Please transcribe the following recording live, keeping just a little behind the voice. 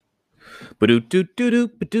Hello,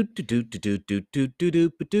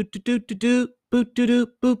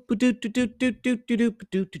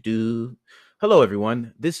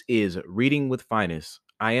 everyone. This is Reading with Finest.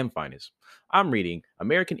 I am Finest. I'm reading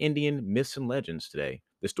American Indian Myths and Legends today.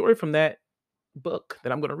 The story from that book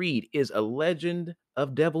that I'm going to read is A Legend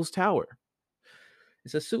of Devil's Tower.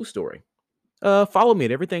 It's a Sioux story. Follow me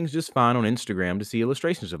at Everything's Just Fine on Instagram to see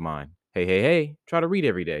illustrations of mine. Hey, hey, hey, try to read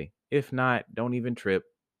every day. If not, don't even trip.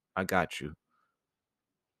 I got you.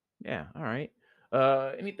 Yeah, all right.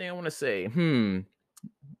 Anything I want to say?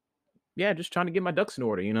 Yeah, just trying to get my ducks in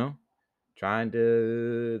order. Trying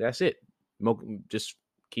to that's it. Just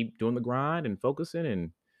keep doing the grind and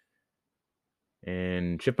focusing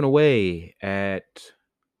and chipping away at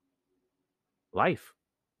life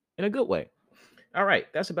in a good way. All right,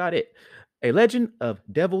 that's about it. A Legend of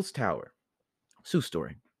Devil's Tower. Sioux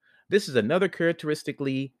story. This is another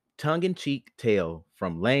characteristically tongue-in-cheek tale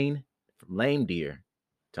from Lame Deer.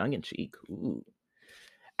 Tongue-in-cheek. Ooh.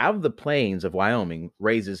 Out of the plains of Wyoming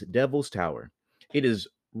raises Devil's Tower. It is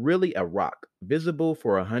really a rock, visible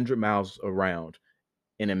for 100 miles around,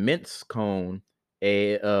 an immense cone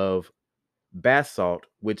of basalt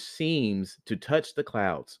which seems to touch the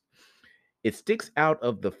clouds. It sticks out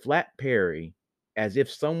of the flat prairie as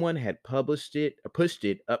if someone had pushed it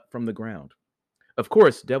up from the ground. Of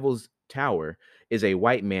course, Devil's Tower is a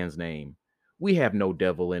white man's name. We have no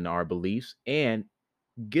devil in our beliefs and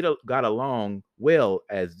got along well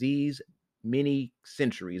as these many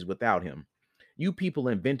centuries without him. You people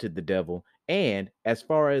invented the devil, and as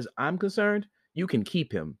far as I'm concerned, you can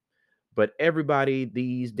keep him. But everybody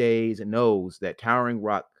these days knows that Towering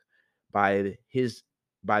Rock by his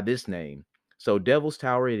by this name. So Devil's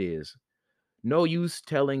Tower it is. No use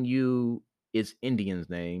telling you it's Indian's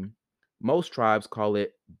name. Most tribes call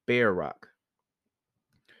it Bear Rock.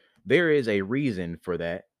 There is a reason for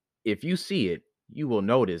that. If you see it, you will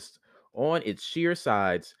notice on its sheer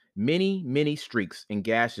sides many, many streaks and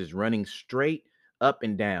gashes running straight up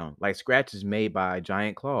and down like scratches made by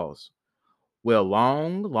giant claws. Well,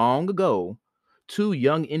 long, long ago, two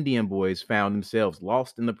young Indian boys found themselves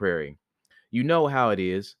lost in the prairie. You know how it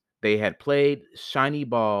is. They had played shiny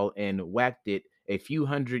ball and whacked it a few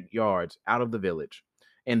hundred yards out of the village.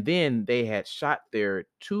 And then they had shot their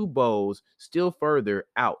two bows still further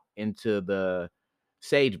out into the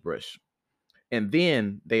sagebrush. And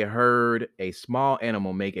then they heard a small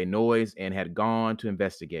animal make a noise and had gone to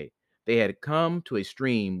investigate. They had come to a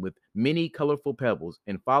stream with many colorful pebbles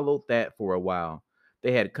and followed that for a while.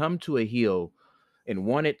 They had come to a hill and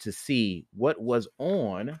wanted to see what was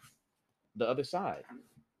on the other side.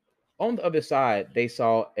 On the other side, they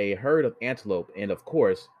saw a herd of antelope and, of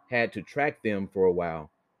course, had to track them for a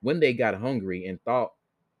while. When they got hungry and thought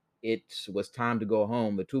it was time to go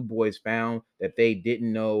home, the two boys found that they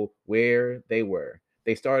didn't know where they were.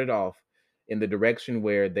 They started off in the direction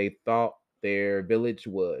where they thought their village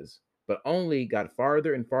was, but only got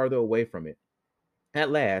farther and farther away from it. At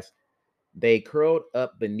last, they curled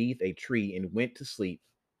up beneath a tree and went to sleep.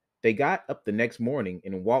 They got up the next morning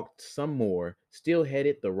and walked some more, still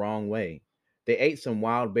headed the wrong way. They ate some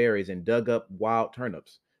wild berries and dug up wild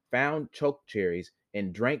turnips, found choke cherries,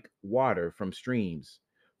 and drank water from streams.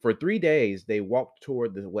 For 3 days they walked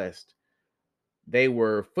toward the west. They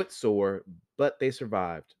were footsore, but they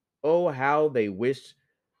survived. Oh, how they wished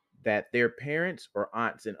that their parents or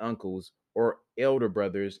aunts and uncles or elder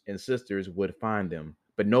brothers and sisters would find them,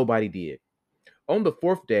 but nobody did. On the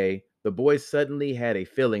fourth day, the boys suddenly had a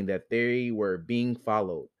feeling that they were being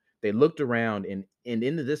followed. They looked around and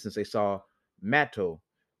in the distance they saw Matto,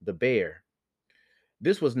 the bear.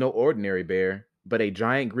 This was no ordinary bear, but a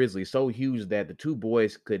giant grizzly so huge that the two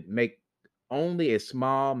boys could make only a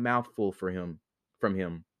small mouthful from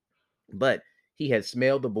him. But he had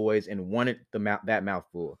smelled the boys and wanted that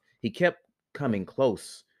mouthful. He kept coming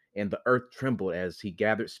close, and the earth trembled as he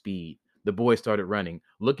gathered speed. The boys started running,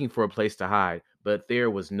 looking for a place to hide, but there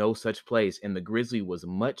was no such place, and the grizzly was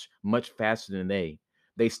much, much faster than they.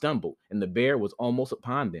 They stumbled, and the bear was almost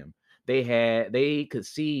upon them. They could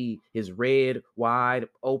see his red, wide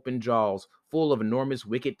open jaws full of enormous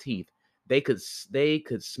wicked teeth. They could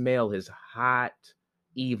smell his hot,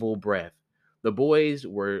 evil breath. The boys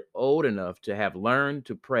were old enough to have learned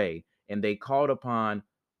to pray, and they called upon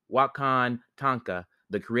Wakan Tanka,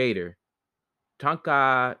 the creator,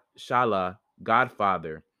 Tanka Shala,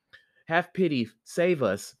 Godfather. Have pity, save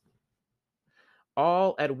us.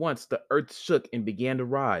 All at once the earth shook and began to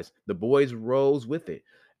rise. The boys rose with it.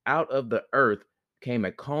 Out of the earth came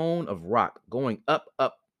a cone of rock going up,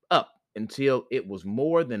 up, up until it was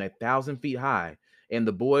more than 1,000 feet high, and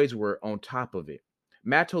the boys were on top of it.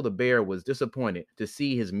 Matto the bear was disappointed to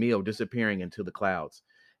see his meal disappearing into the clouds.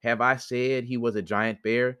 Have I said he was a giant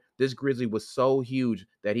bear? This grizzly was so huge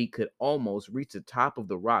that he could almost reach the top of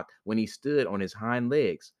the rock when he stood on his hind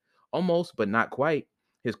legs. Almost, but not quite.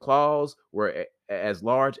 His claws were as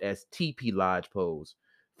large as teepee lodge poles.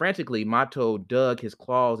 Frantically, Mato dug his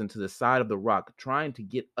claws into the side of the rock, trying to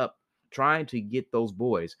get up, trying to get those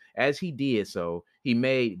boys. As he did so, he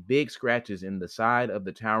made big scratches in the side of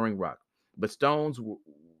the towering rock. But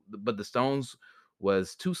the stones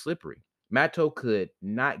was too slippery. Mato could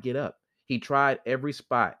not get up. He tried every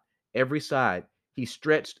spot, every side. He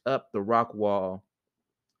stretched up the rock wall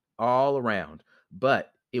all around,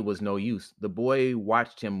 but it was no use. The boy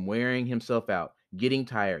watched him wearing himself out, getting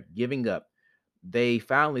tired, giving up. They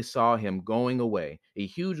finally saw him going away, a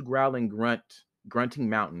huge grunting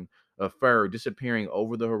mountain of fur disappearing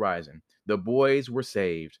over the horizon. The boys were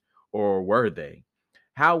saved, or were they?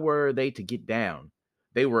 How were they to get down?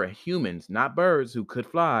 They were humans, not birds who could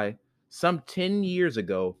fly. Some 10 years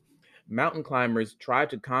ago, mountain climbers tried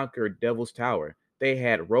to conquer Devil's Tower. They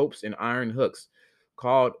had ropes and iron hooks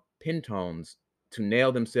called pintones to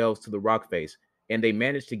nail themselves to the rock face, and they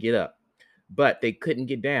managed to get up, but they couldn't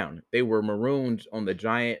get down. They were marooned on the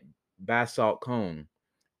giant basalt cone,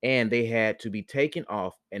 and they had to be taken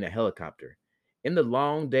off in a helicopter. In the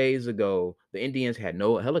long days ago, the Indians had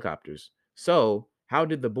no helicopters. So, how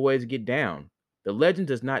did the boys get down? The legend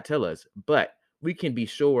does not tell us, but we can be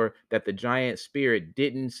sure that the giant spirit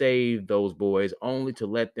didn't save those boys only to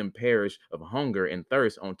let them perish of hunger and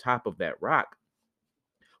thirst on top of that rock.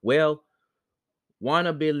 Well,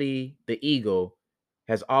 Wannabilly the eagle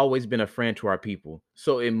has always been a friend to our people,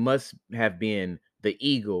 so it must have been the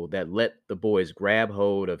eagle that let the boys grab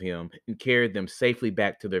hold of him and carried them safely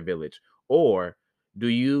back to their village. Or do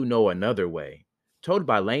you know another way? Told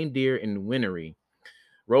by Lane Deer and Winery,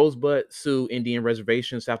 Rosebud Sioux Indian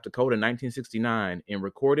Reservation, South Dakota, 1969, and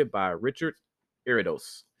recorded by Richard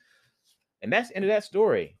Iridos. And that's the end of that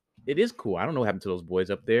story. It is cool. I don't know what happened to those boys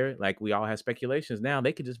up there. Like we all have speculations now.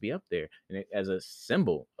 They could just be up there and as a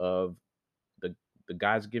symbol of the the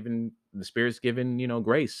God's given, the Spirit's given,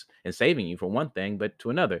 grace and saving you from one thing, but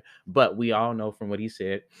to another. But we all know from what he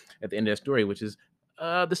said at the end of that story, which is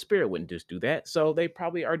the Spirit wouldn't just do that. So they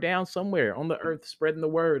probably are down somewhere on the earth spreading the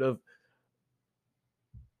word of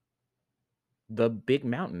the big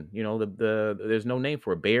mountain. The there's no name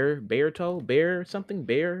for a bear toe, bear something,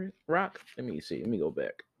 bear rock. Let me see. Let me go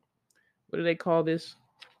back. What do they call this?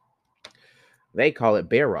 They call it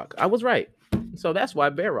Bear Rock. I was right. So that's why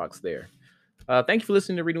Bear Rock's there. Thank you for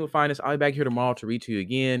listening to Reading with Finest. I'll be back here tomorrow to read to you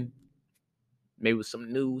again. Maybe with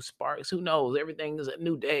some new sparks. Who knows? Everything is a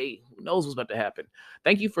new day. Who knows what's about to happen?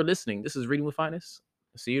 Thank you for listening. This is Reading with Finest.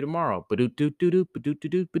 See you tomorrow.